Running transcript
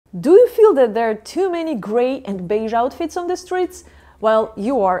Do you feel that there are too many gray and beige outfits on the streets? Well,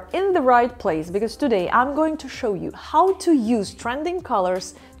 you are in the right place, because today I'm going to show you how to use trending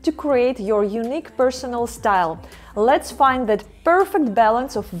colors to create your unique personal style. Let's find that perfect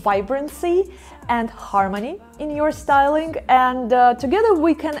balance of vibrancy and harmony in your styling, and together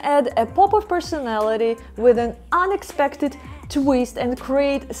we can add a pop of personality with an unexpected twist and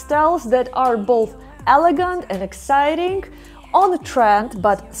create styles that are both elegant and exciting, on trend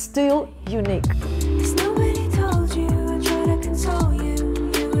but still unique.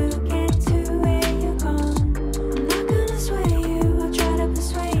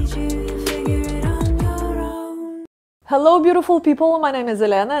 Hello beautiful people, my name is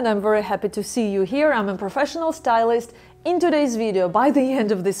Elena and I'm very happy to see you here. I'm a professional stylist. In today's video, by the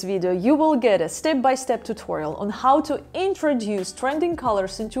end of this video, you will get a step-by-step tutorial on how to introduce trending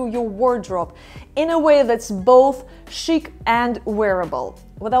colors into your wardrobe in a way that's both chic and wearable.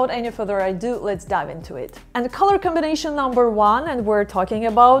 Without any further ado, let's dive into it. And color combination number one, and we're talking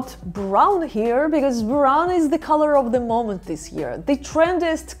about brown here, because brown is the color of the moment this year, the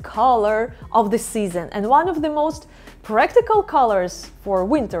trendiest color of the season, and one of the most practical colors for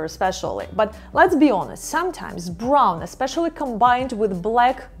winter especially. But let's be honest, sometimes brown, especially combined with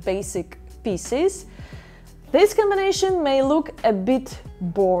black basic pieces, this combination may look a bit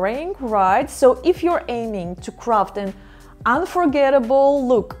boring, right? So if you're aiming to craft an unforgettable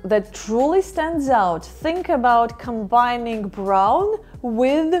look that truly stands out, think about combining brown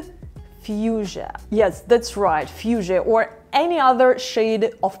with fuchsia. Yes, that's right, fuchsia or any other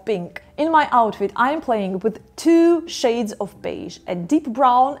shade of pink. In my outfit, I am playing with two shades of beige, a deep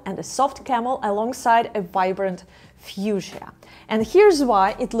brown and a soft camel alongside a vibrant fuchsia. And here's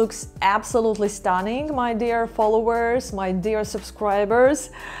why it looks absolutely stunning, my dear followers, my dear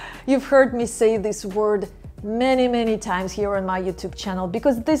subscribers. You've heard me say this word many times here on my YouTube channel,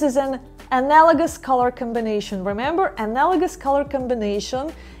 because this is an analogous color combination. Remember, analogous color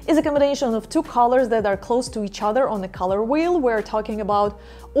combination is a combination of two colors that are close to each other on the color wheel. We're talking about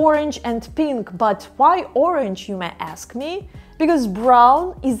orange and pink. But why orange, you may ask me? Because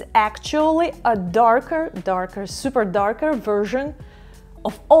brown is actually a darker, super darker version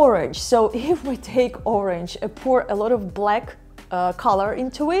of orange. So if we take orange and pour a lot of black color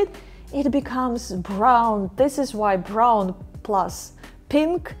into it, it becomes brown. This is why brown plus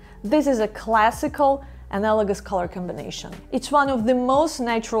pink, this is a classical analogous color combination. It's one of the most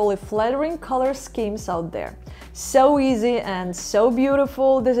naturally flattering color schemes out there. So easy and so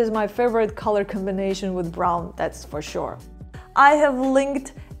beautiful. This is my favorite color combination with brown, that's for sure. I have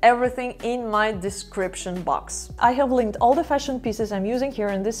linked everything in my description box. I have linked all the fashion pieces I'm using here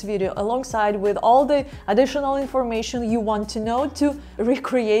in this video alongside with all the additional information you want to know to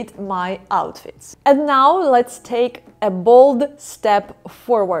recreate my outfits. And now let's take a bold step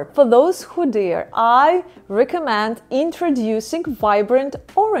forward. For those who dare, I recommend introducing vibrant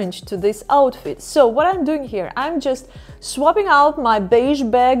orange to this outfit. So what I'm doing here, I'm just swapping out my beige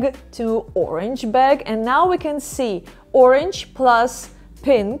bag to orange bag, and now we can see orange plus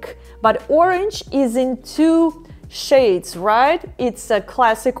pink, but orange is in two shades, right? It's a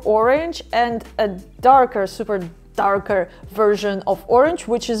classic orange and a darker, super darker version of orange,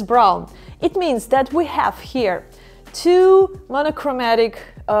 which is brown. It means that we have here two monochromatic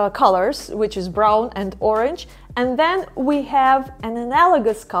colors, which is brown and orange, and then we have an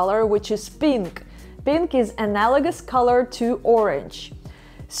analogous color, which is pink. Pink is analogous color to orange.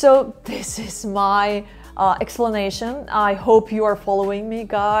 So this is my explanation. I hope you are following me,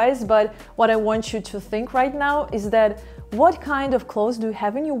 guys, but what I want you to think right now is that what kind of clothes do you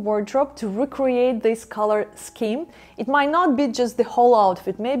have in your wardrobe to recreate this color scheme? It might not be just the whole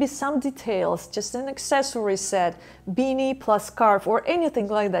outfit, maybe some details, just an accessory set, beanie plus scarf or anything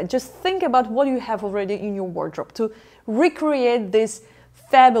like that. Just think about what you have already in your wardrobe to recreate this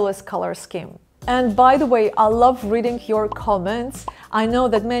fabulous color scheme. And by the way, I love reading your comments. I know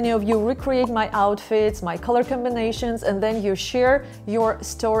that many of you recreate my outfits, my color combinations, and then you share your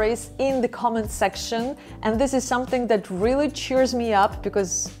stories in the comment section. And this is something that really cheers me up,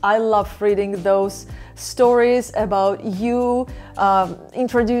 because I love reading those stories about you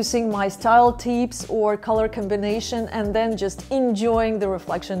introducing my style tips or color combination and then just enjoying the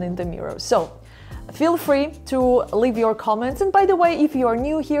reflection in the mirror. So feel free to leave your comments, and by the way, if you are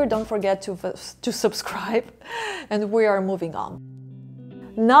new here, don't forget to subscribe, and we are moving on.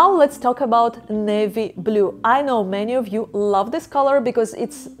 Now let's talk about navy blue. I know many of you love this color because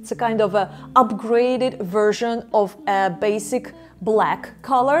it's a kind of a upgraded version of a basic black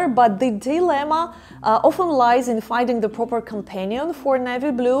color, but the dilemma often lies in finding the proper companion for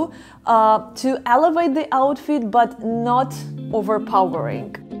navy blue to elevate the outfit but not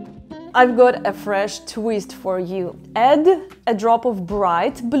overpowering. I've got a fresh twist for you. Add a drop of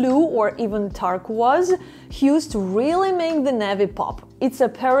bright blue or even turquoise hues to really make the navy pop. It's a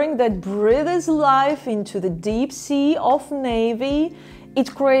pairing that breathes life into the deep sea of navy.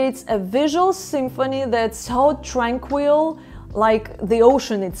 It creates a visual symphony that's so tranquil, like the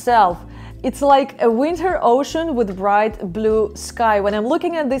ocean itself. It's like a winter ocean with bright blue sky. When I'm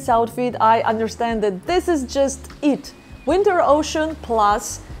looking at this outfit, I understand that this is just it. Winter ocean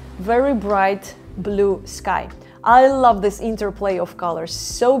plus very bright blue sky. I love this interplay of colors,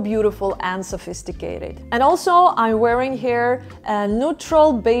 so beautiful and sophisticated. And also I'm wearing here a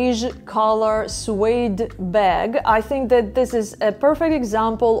neutral beige color suede bag. I think that this is a perfect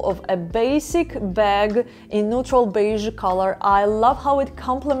example of a basic bag in neutral beige color. I love how it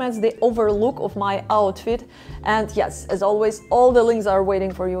complements the overlook of my outfit. And yes, as always, all the links are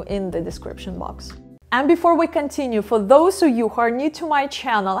waiting for you in the description box. And before we continue, for those of you who are new to my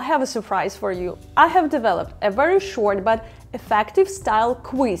channel, I have a surprise for you. I have developed a very short but effective style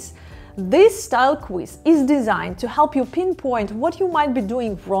quiz. This style quiz is designed to help you pinpoint what you might be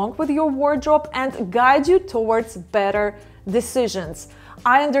doing wrong with your wardrobe and guide you towards better decisions.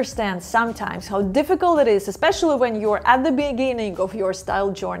 I understand sometimes how difficult it is, especially when you're at the beginning of your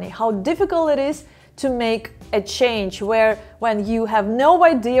style journey, how difficult it is to make a change when you have no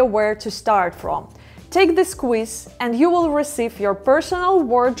idea where to start from. Take this quiz and you will receive your personal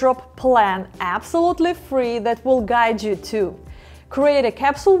wardrobe plan absolutely free that will guide you to create a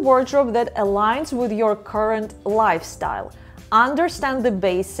capsule wardrobe that aligns with your current lifestyle, understand the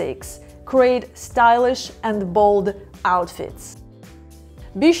basics, create stylish and bold outfits.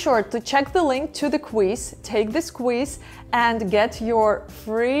 Be sure to check the link to the quiz, take this quiz and get your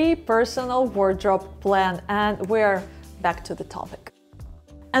free personal wardrobe plan. And we're back to the topic.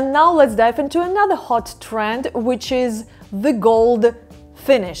 And now let's dive into another hot trend, which is the gold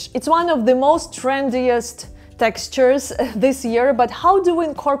finish. It's one of the most trendiest textures this year, but how do we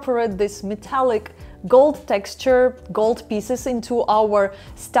incorporate this metallic gold texture, gold pieces into our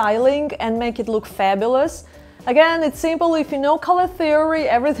styling and make it look fabulous? Again, it's simple. If you know color theory,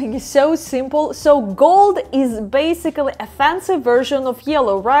 everything is so simple. So gold is basically a fancy version of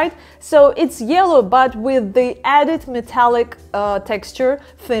yellow, right? So it's yellow, but with the added metallic texture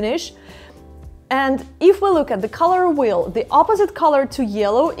finish. And if we look at the color wheel, the opposite color to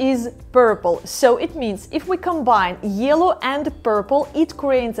yellow is purple. So it means if we combine yellow and purple, it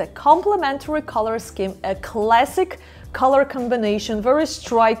creates a complementary color scheme, a classic color combination, very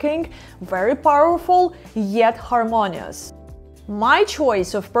striking, very powerful, yet harmonious. My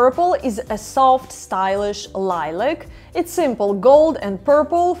choice of purple is a soft, stylish lilac. It's simple, gold and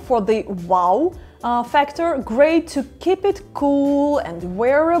purple for the wow factor, great to keep it cool and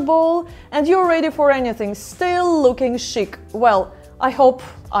wearable, and you're ready for anything, still looking chic. Well, I hope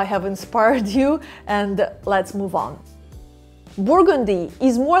I have inspired you, and let's move on. Burgundy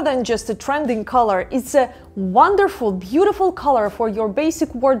is more than just a trending color, it's a wonderful, beautiful color for your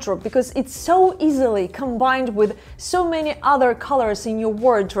basic wardrobe because it's so easily combined with so many other colors in your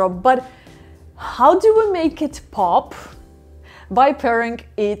wardrobe. But how do we make it pop? By pairing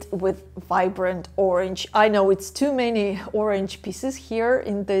it with vibrant orange. I know it's too many orange pieces here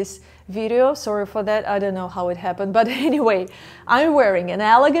in this video, sorry for that, I don't know how it happened, but anyway, I'm wearing an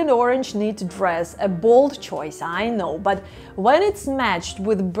elegant orange knit dress, a bold choice, I know, but when it's matched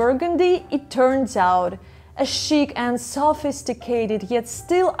with burgundy, it turns out a chic and sophisticated yet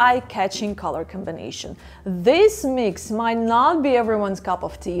still eye-catching color combination. This mix might not be everyone's cup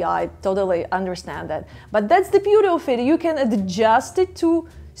of tea, I totally understand that, but that's the beauty of it, you can adjust it to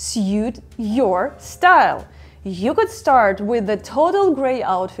suit your style. You could start with the total gray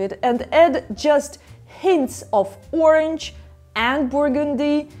outfit and add just hints of orange and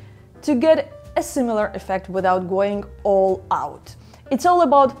burgundy to get a similar effect without going all out. It's all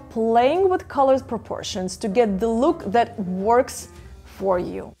about playing with color proportions to get the look that works for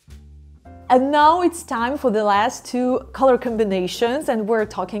you. And now it's time for the last two color combinations, and we're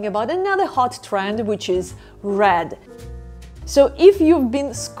talking about another hot trend, which is red. So if you've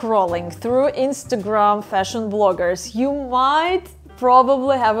been scrolling through Instagram fashion bloggers, you might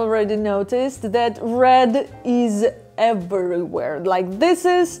probably have already noticed that red is everywhere. Like this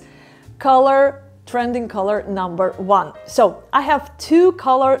is trending color number one. So I have two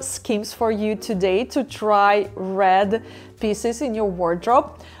color schemes for you today to try red pieces in your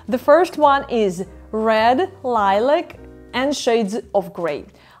wardrobe. The first one is red, lilac, and shades of gray.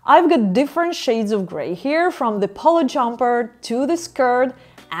 I've got different shades of gray here, from the polo jumper to the skirt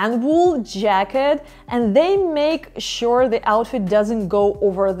and wool jacket, and they make sure the outfit doesn't go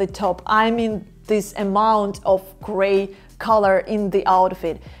over the top. I mean, this amount of gray color in the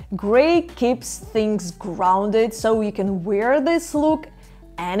outfit. Gray keeps things grounded, so you can wear this look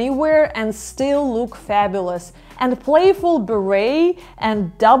anywhere and still look fabulous. And playful beret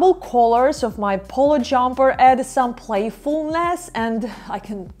and double collars of my polo jumper add some playfulness, and I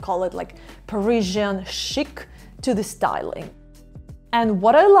can call it like Parisian chic to the styling. And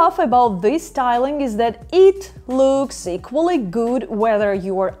what I love about this styling is that it looks equally good whether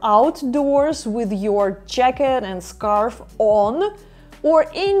you are outdoors with your jacket and scarf on,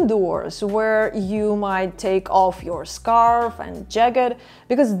 or indoors where you might take off your scarf and jacket,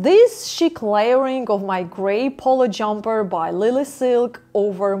 because this chic layering of my gray polo jumper by Lily Silk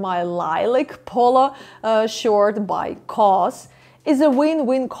over my lilac polo short by COS is a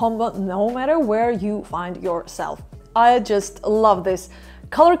win-win combo no matter where you find yourself. I just love this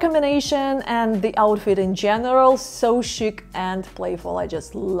color combination and the outfit in general, so chic and playful. I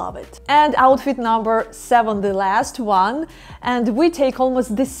just love it. And outfit number 7, the last one, and we take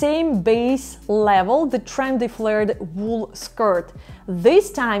almost the same base level, the trendy flared wool skirt.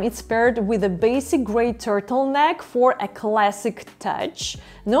 This time it's paired with a basic gray turtleneck for a classic touch.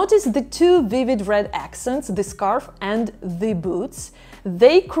 Notice the 2 vivid red accents, the scarf and the boots.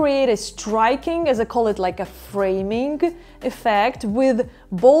 They create a striking, as I call it, like a framing effect with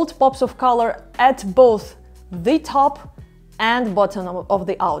bold pops of color at both the top and bottom of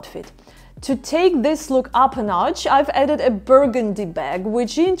the outfit. To take this look up a notch, I've added a burgundy bag,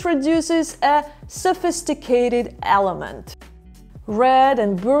 which introduces a sophisticated element. Red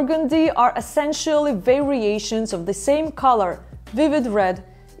and burgundy are essentially variations of the same color. Vivid red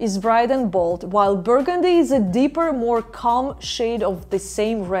is bright and bold, while burgundy is a deeper, more calm shade of the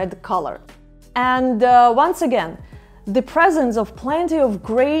same red color. And once again, the presence of plenty of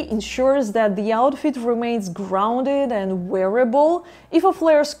gray ensures that the outfit remains grounded and wearable. If a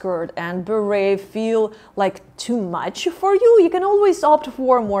flare skirt and beret feel like too much for you, you can always opt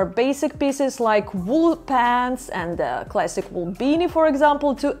for more basic pieces like wool pants and a classic wool beanie, for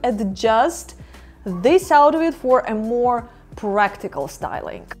example, to adjust this outfit for a more practical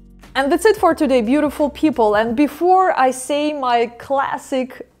styling. And that's it for today, beautiful people. And before I say my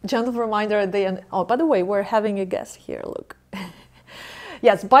classic gentle reminder at the end, oh, by the way, we're having a guest here, look.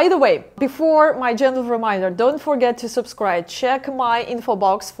 Yes, by the way, before my gentle reminder, don't forget to subscribe. Check my info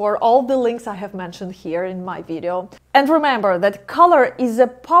box for all the links I have mentioned here in my video. And remember that color is a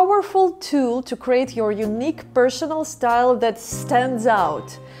powerful tool to create your unique personal style that stands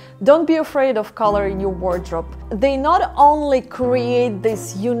out. Don't be afraid of color in your wardrobe. They not only create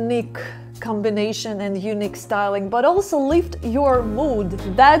this unique combination and unique styling, but also lift your mood.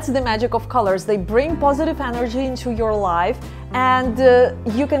 That's the magic of colors. They bring positive energy into your life, and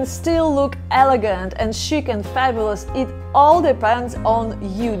you can still look elegant and chic and fabulous. It all depends on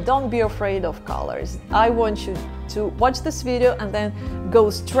you. Don't be afraid of colors. I want you to watch this video and then go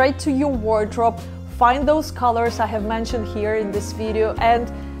straight to your wardrobe, find those colors I have mentioned here in this video,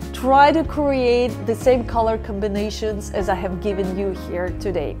 and try to create the same color combinations as I have given you here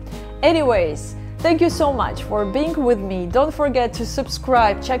today. Anyways, thank you so much for being with me. Don't forget to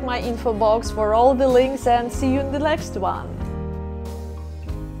subscribe, check my info box for all the links, and see you in the next one.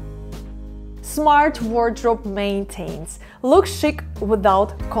 Smart wardrobe maintains. Look chic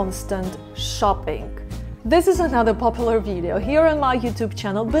without constant shopping. This is another popular video here on my YouTube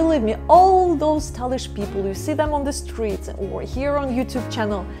channel. Believe me, all those stylish people, you see them on the streets or here on YouTube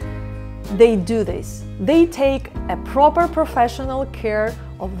channel, they do this. They take a proper professional care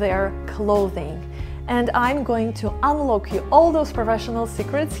of their clothing. And I'm going to unlock you all those professional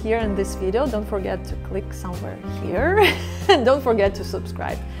secrets here in this video. Don't forget to click somewhere here and don't forget to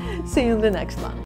subscribe. See you in the next one.